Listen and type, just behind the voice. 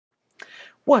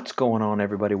What's going on,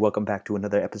 everybody? Welcome back to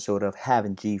another episode of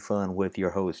Having G Fun with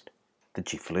your host, the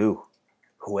G Flu.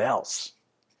 Who else?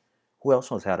 Who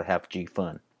else knows how to have G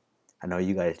Fun? I know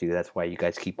you guys do. That's why you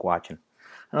guys keep watching.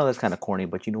 I know that's kind of corny,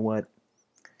 but you know what?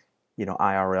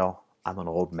 IRL, I'm an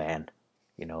old man,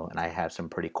 and I have some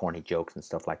pretty corny jokes and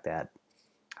stuff like that.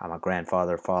 I'm a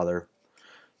grandfather, father,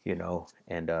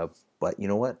 and but you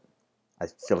know what? I'm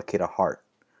still a kid at heart.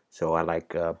 So I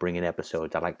like bringing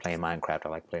episodes. I like playing Minecraft. I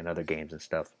like playing other games and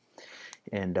stuff.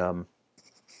 And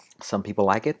some people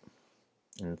like it,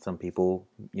 and some people,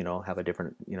 have a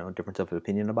different, difference of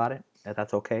opinion about it. And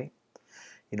that's okay.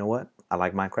 You know what? I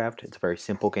like Minecraft. It's a very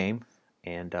simple game,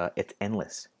 and it's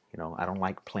endless. I don't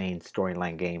like playing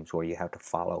storyline games where you have to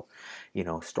follow,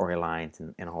 storylines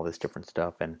and all this different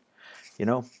stuff. And you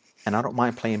know, and I don't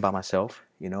mind playing by myself.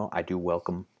 I do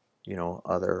welcome,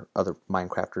 other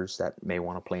Minecrafters that may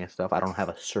want to play and stuff. I don't have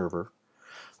a server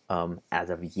as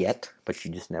of yet, but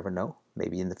you just never know.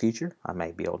 Maybe in the future, I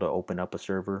might be able to open up a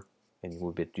server and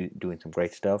we'll be doing some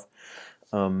great stuff.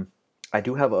 Um, I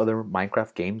do have other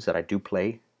Minecraft games that I do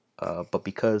play, but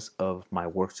because of my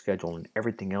work schedule and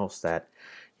everything else that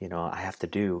I have to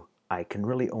do, I can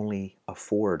really only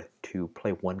afford to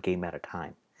play one game at a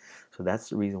time. So that's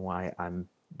the reason why I'm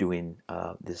doing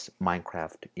this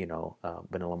Minecraft,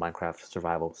 vanilla Minecraft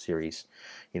survival series,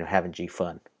 having G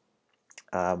fun.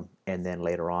 And then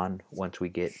later on, once we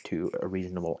get to a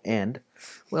reasonable end,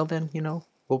 well then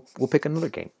we'll pick another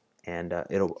game, and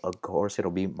it'll of course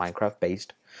it'll be Minecraft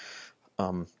based.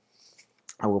 Um,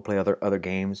 I will play other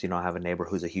games. I have a neighbor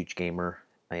who's a huge gamer,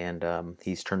 and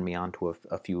he's turned me on to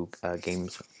a few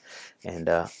games, and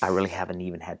I really haven't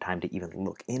even had time to even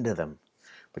look into them.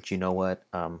 But you know what?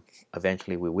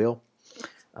 Eventually we will.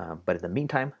 But in the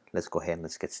meantime, let's go ahead and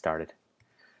let's get started.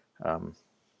 Um,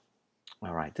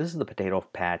 all right, this is the potato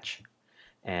patch.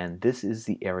 And this is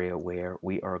the area where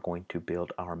we are going to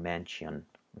build our mansion.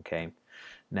 Okay,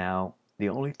 now the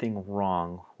only thing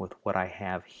wrong with what I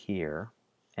have here,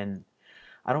 and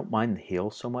I don't mind the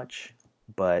hill so much,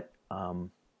 but I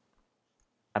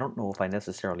don't know if I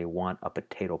necessarily want a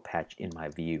potato patch in my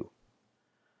view.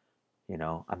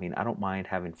 I mean, I don't mind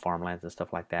having farmlands and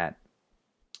stuff like that,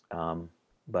 um,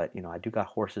 but I do got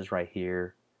horses right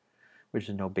here, which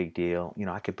is no big deal.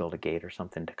 I could build a gate or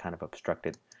something to kind of obstruct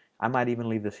it. I might even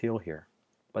leave this hill here.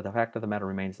 But the fact of the matter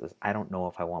remains is I don't know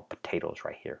if I want potatoes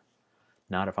right here.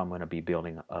 Not if I'm going to be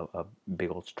building a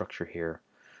big old structure here.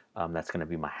 That's going to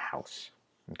be my house.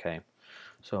 Okay.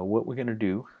 So what we're going to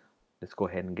do, let's go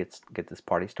ahead and get this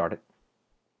party started.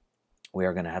 We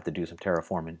are going to have to do some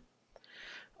terraforming.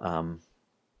 Um,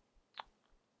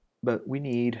 but we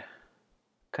need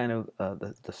kind of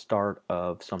the start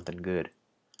of something good.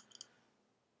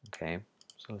 Okay.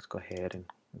 So let's go ahead and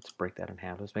let's break that in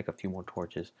half. Let's make a few more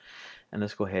torches. And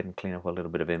let's go ahead and clean up a little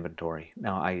bit of inventory.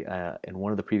 Now, I in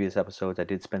one of the previous episodes, I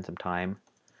did spend some time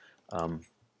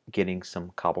getting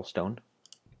some cobblestone.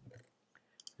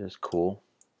 It was cool,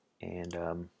 and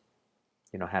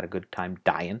had a good time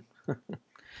dying.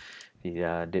 If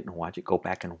you didn't watch it, go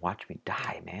back and watch me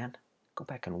die, man. Go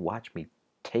back and watch me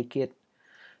take it.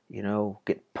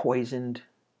 Get poisoned.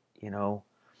 You know,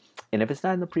 and if it's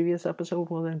not in the previous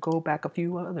episode, well, then go back a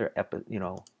few other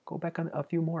go back a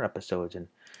few more episodes and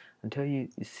until you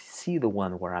see the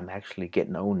one where I'm actually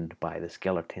getting owned by the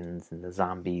skeletons and the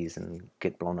zombies and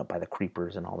get blown up by the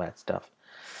creepers and all that stuff.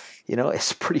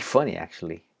 It's pretty funny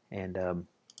actually. And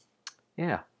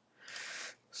yeah,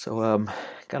 so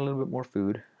got a little bit more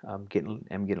food. I'm getting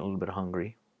a little bit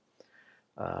hungry.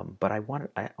 But I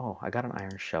got an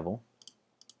iron shovel.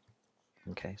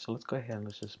 Okay, so let's go ahead and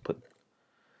let's just put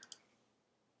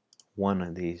one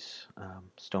of these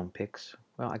stone picks.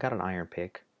 Well, I got an iron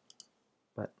pick,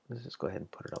 but let's just go ahead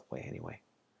and put it away anyway.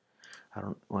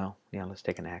 Well, yeah, let's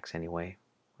take an axe anyway.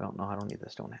 Well, no, I don't need the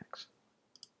stone axe.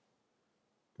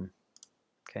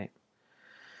 Okay.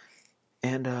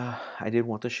 And I did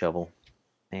want the shovel,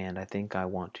 and I think I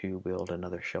want to build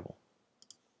another shovel.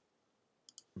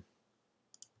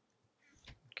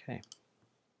 Okay.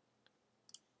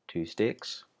 2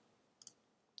 sticks,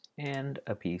 and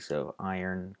a piece of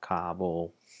iron,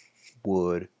 cobble,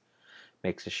 wood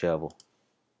makes a shovel.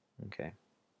 Okay.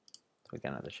 So we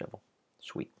got another shovel.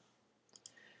 Sweet.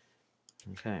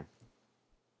 Okay.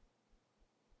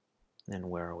 And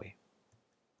where are we?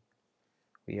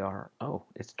 We are, oh,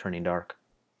 it's turning dark.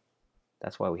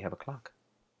 That's why we have a clock.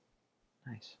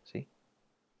 Nice. See?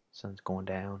 Sun's going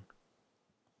down.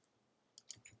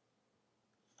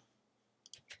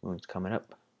 Moon's coming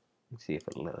up. Let's see if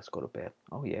it'll let us go to bed.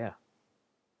 Oh, yeah.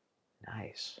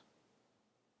 Nice.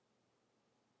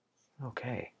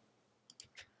 Okay.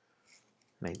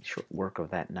 Made short work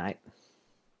of that night.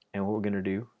 And what we're going to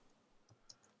do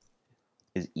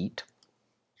is eat.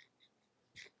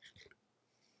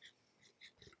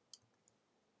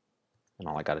 And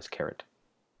all I got is carrot.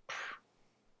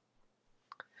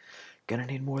 Gonna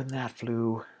need more than that,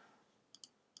 Flu.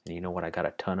 And you know what I got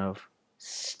a ton of?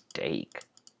 Steak.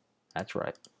 That's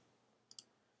right.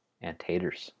 And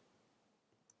taters.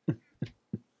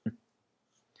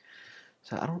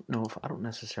 So I don't know if I don't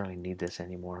necessarily need this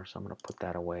anymore, so I'm going to put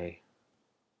that away.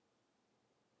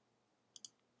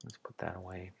 Let's put that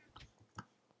away.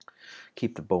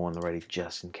 Keep the bowl on the ready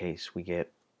just in case we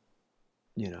get,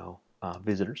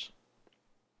 visitors.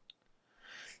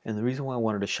 And the reason why I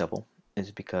wanted a shovel is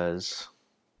because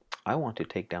I want to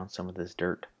take down some of this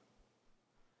dirt.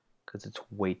 Because it's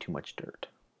way too much dirt.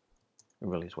 It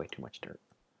really is way too much dirt.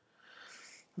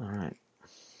 All right.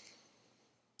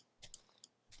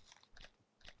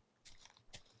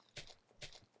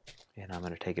 And I'm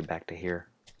going to take it back to here.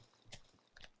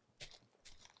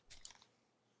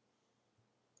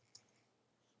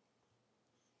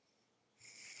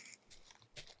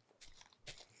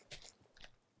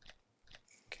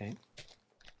 Okay.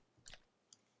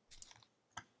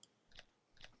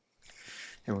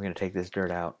 And we're going to take this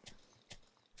dirt out.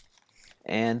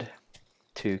 And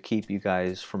to keep you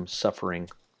guys from suffering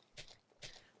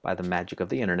by the magic of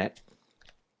the internet,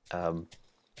 I'm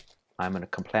going to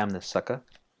complam this sucker.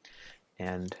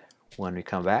 And when we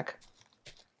come back,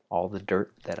 all the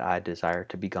dirt that I desire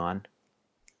to be gone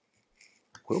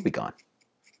will be gone.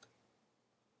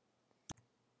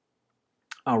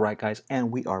 All right, guys,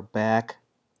 and we are back.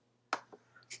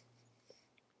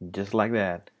 Just like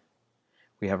that.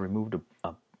 We have removed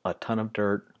a ton of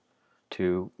dirt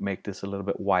to make this a little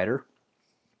bit wider.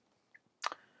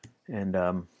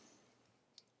 And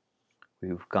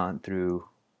we've gone through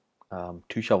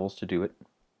 2 shovels to do it.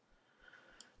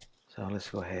 So let's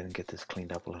go ahead and get this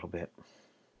cleaned up a little bit.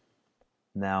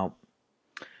 Now,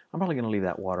 I'm probably going to leave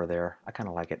that water there. I kind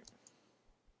of like it.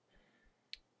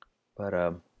 But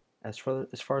as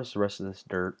far as the rest of this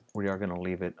dirt, we are going to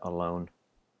leave it alone.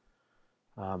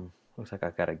 Looks like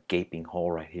I've got a gaping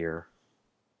hole right here.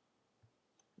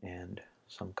 And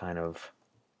some kind of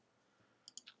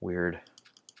weird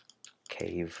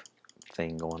cave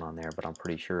thing going on there. But I'm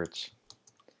pretty sure it's,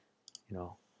 the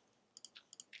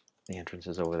entrance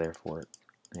is over there for it.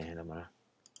 And I'm going to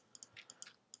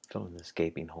fill in this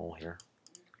gaping hole here.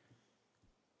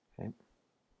 Okay.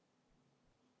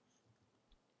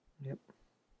 Yep.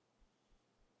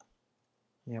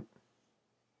 Yep.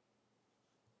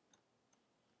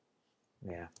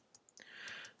 Yeah.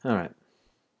 All right.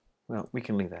 Well, we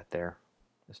can leave that there.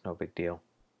 It's no big deal.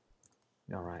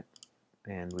 All right.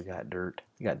 And we got dirt.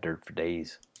 We got dirt for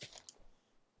days.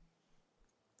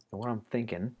 And what I'm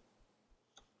thinking,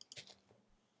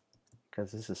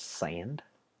 because this is sand,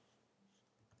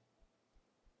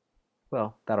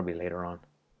 well, that'll be later on.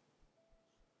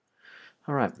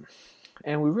 All right.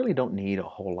 And we really don't need a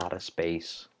whole lot of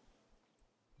space.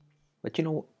 But you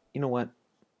know what?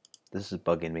 This is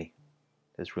bugging me.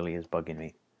 This really is bugging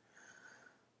me.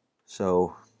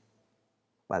 So,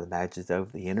 by the magic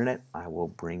of the internet, I will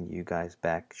bring you guys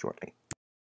back shortly.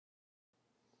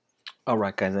 All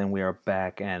right, guys, and we are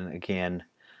back. And again,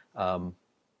 all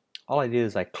I did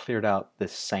is I cleared out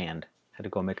this sand. Had to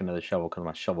go make another shovel because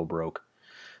my shovel broke.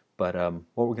 But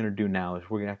what we're going to do now is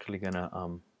we're actually going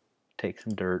to take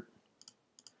some dirt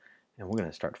and we're going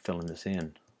to start filling this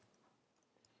in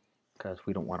because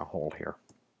we don't want a hole here.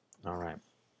 All right.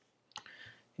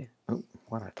 Yeah. Oh,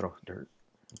 why did I throw dirt?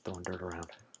 I'm throwing dirt around.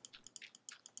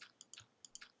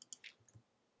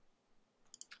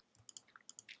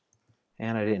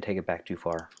 And I didn't take it back too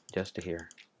far, just to here,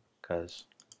 because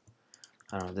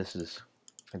I don't know, this is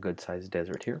a good sized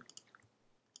desert here,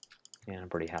 and I'm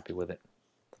pretty happy with it.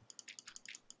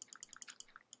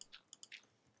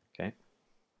 Okay,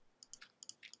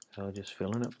 so just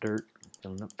filling up dirt,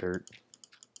 filling up dirt.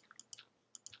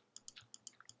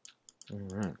 All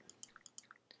right.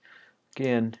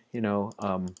 Again,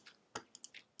 I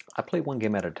play one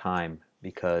game at a time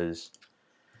because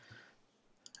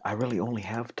I really only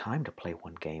have time to play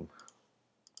one game,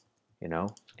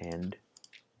 and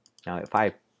now if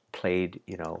I played,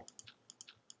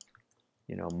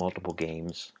 multiple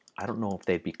games, I don't know if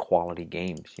they'd be quality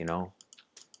games,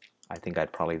 I think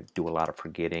I'd probably do a lot of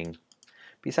forgetting.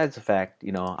 Besides the fact,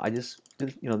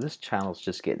 this channel's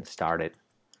just getting started.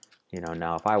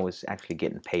 Now if I was actually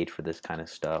getting paid for this kind of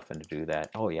stuff and to do that,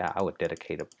 oh yeah, I would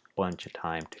dedicate a bunch of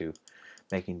time to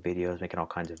making videos, making all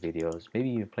kinds of videos, maybe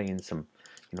even playing some,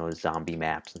 zombie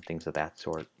maps and things of that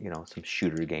sort, some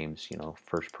shooter games,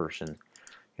 first person,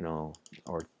 or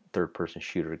third person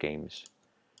shooter games,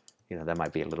 that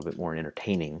might be a little bit more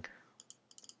entertaining.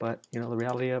 But, the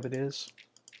reality of it is,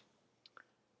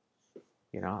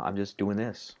 I'm just doing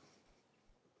this.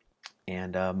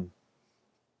 And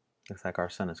looks like our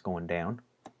sun is going down.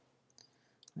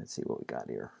 Let's see what we got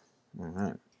here. All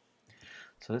right.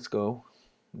 So let's go.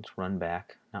 Let's run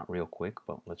back. Not real quick,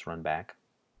 but let's run back.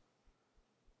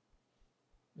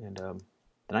 And the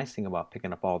nice thing about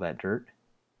picking up all that dirt,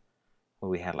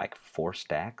 well, we had like 4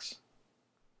 stacks.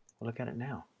 Well, look at it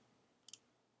now.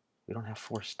 We don't have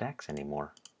 4 stacks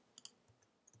anymore.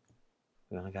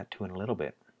 We only got 2 and a little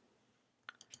bit.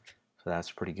 So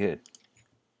that's pretty good.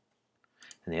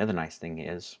 And the other nice thing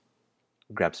is,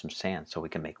 grab some sand so we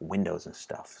can make windows and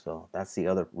stuff. So that's the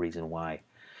other reason why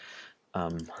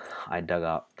I dug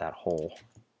out that hole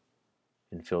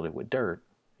and filled it with dirt,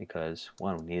 because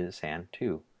 1, we needed the sand,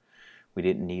 2, we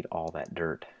didn't need all that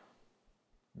dirt.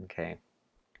 Okay.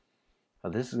 So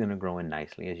this is going to grow in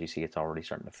nicely. As you see, it's already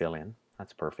starting to fill in.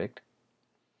 That's perfect.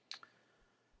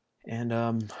 And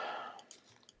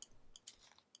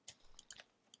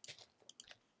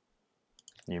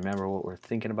you remember what we're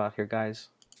thinking about here, guys?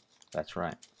 That's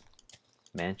right.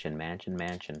 Mansion, mansion,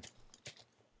 mansion.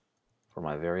 For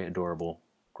my very adorable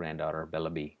granddaughter, Bella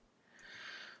B.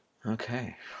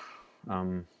 Okay.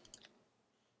 What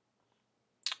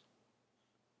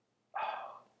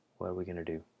are we going to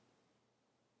do?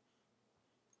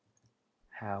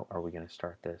 How are we going to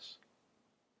start this?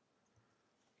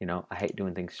 I hate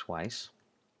doing things twice.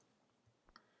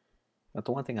 But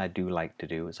the one thing I do like to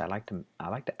do is I like to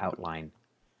outline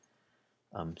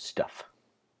stuff.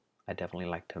 I definitely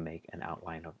like to make an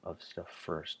outline of stuff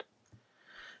first.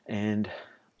 And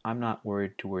I'm not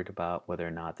too worried about whether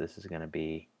or not this is going to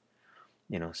be,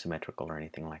 symmetrical or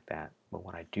anything like that. But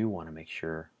what I do want to make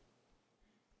sure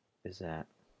is that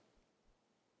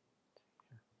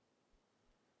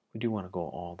we do want to go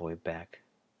all the way back.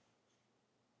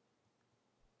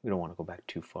 We don't want to go back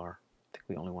too far. I think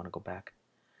we only want to go back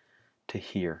to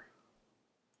here.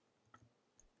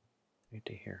 Right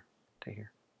to here. To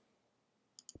here.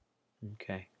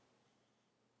 Okay.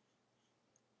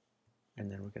 And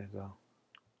then we're going to go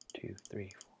 2, 3,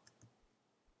 4.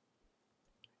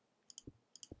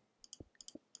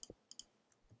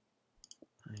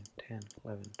 9, 10,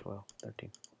 11, 12,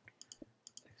 13,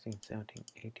 16, 17,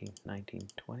 18, 19,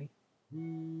 20.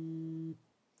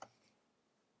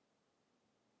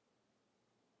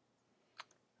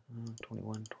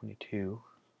 21, 22.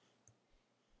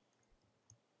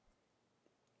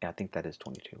 Yeah, I think that is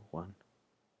 22. 1.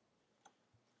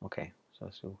 Okay, so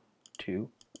let's do 2,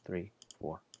 3,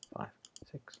 4, 5,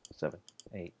 6, 7,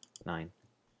 8, 9,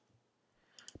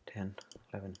 10,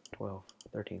 11, 12,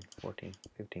 13, 14,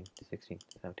 15, 16,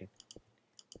 17,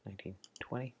 19,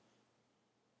 20.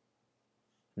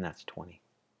 And that's 20.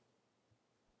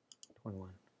 21.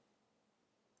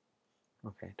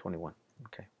 Okay, 21.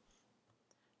 Okay.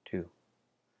 2,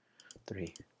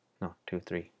 3, no, 2,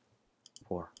 3,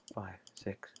 4, 5,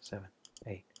 6, 7,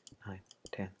 8, 9,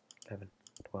 10, 11,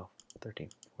 12, 13,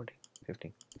 14,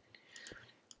 15,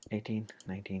 18,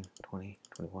 19, 20,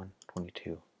 21,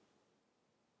 22. I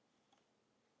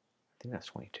think that's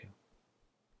 22.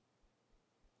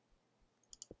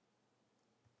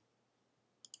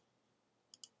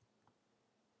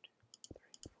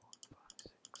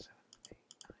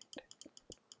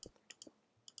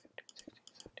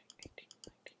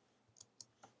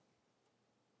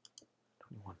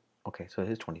 Okay, so it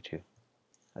is 22.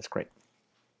 That's great.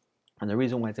 And the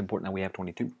reason why it's important that we have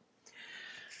 22,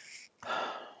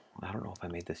 I don't know if I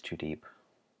made this too deep.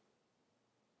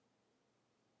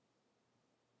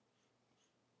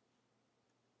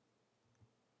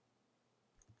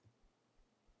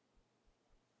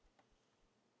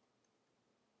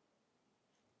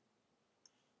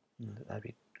 That'd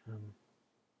be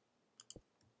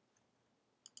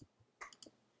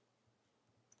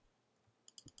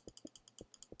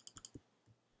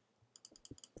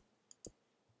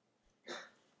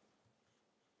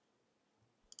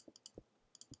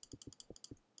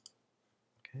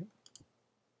okay.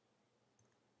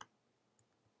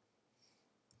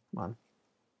 Come on.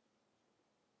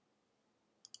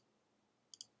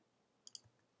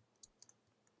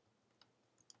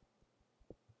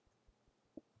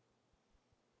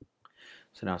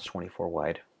 So now it's 24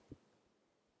 wide.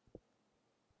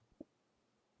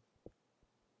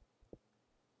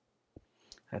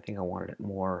 I think I wanted it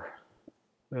a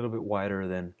little bit wider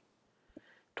than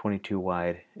 22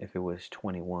 wide if it was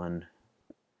 21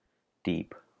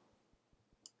 deep.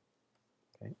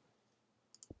 Okay.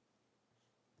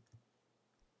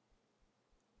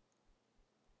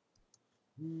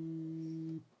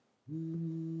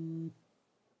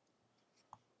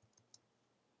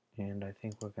 And I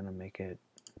think we're going to make it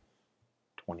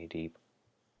 20 deep.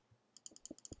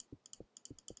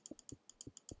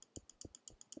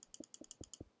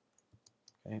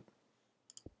 Okay.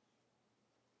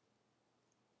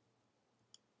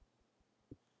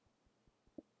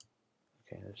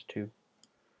 Okay, there's 2,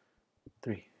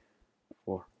 3,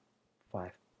 4,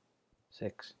 5,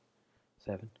 6,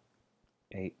 7,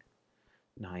 8,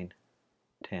 9,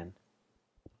 10,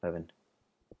 11,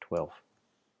 12.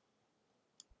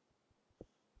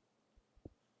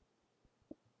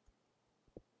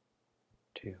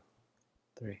 Two,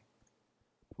 3,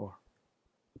 4,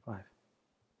 5,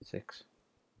 6,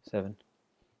 7,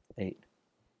 8,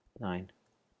 9,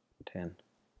 10,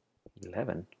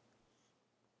 11.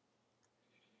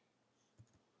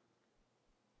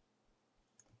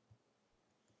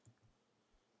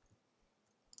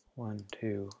 1,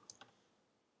 2,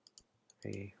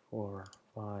 3, 4,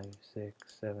 5,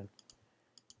 6, 7,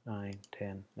 9,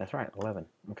 10. That's right, 11.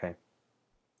 Okay.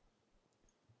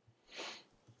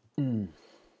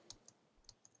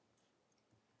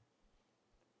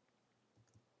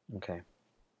 Okay.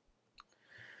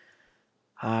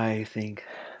 I think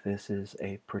this is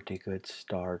a pretty good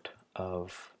start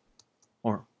of,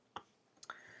 or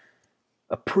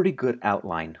a pretty good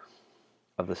outline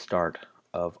of the start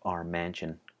of our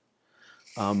mansion.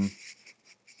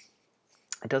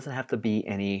 It doesn't have to be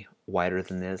any wider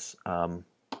than this. You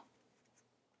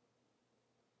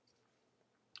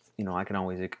know, I can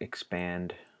always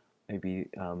expand, maybe,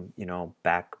 you know,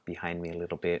 back behind me a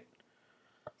little bit.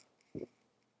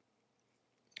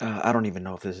 I don't even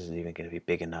know if this is even going to be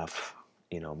big enough,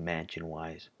 you know,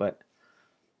 mansion-wise. But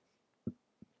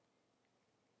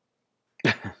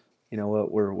you know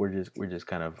what? We're just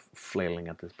kind of flailing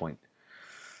at this point.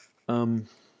 But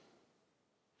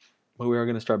we are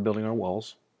going to start building our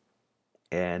walls,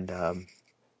 and I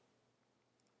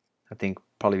think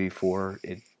probably before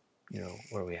it, you know,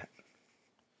 where are we at?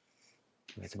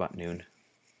 It's about noon.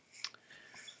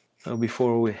 So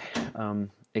before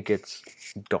it gets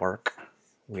dark,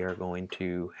 we are going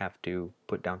to have to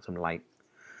put down some light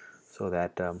so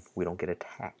that we don't get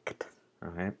attacked. All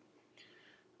right.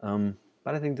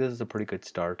 But I think this is a pretty good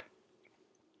start,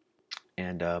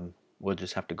 and we'll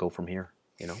just have to go from here.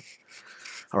 You know.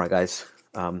 All right, guys.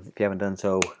 If you haven't done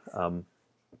so,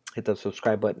 hit the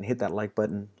subscribe button, hit that like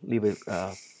button, leave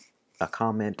a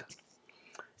comment.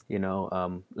 You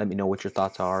know, let me know what your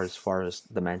thoughts are as far as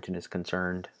the mansion is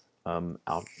concerned.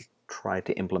 I'll try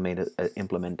to implement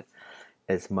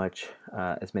as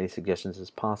many suggestions as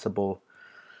possible.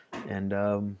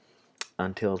 And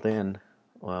until then,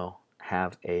 well,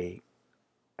 have a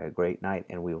great night,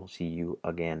 and we will see you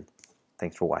again.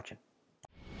 Thanks for watching.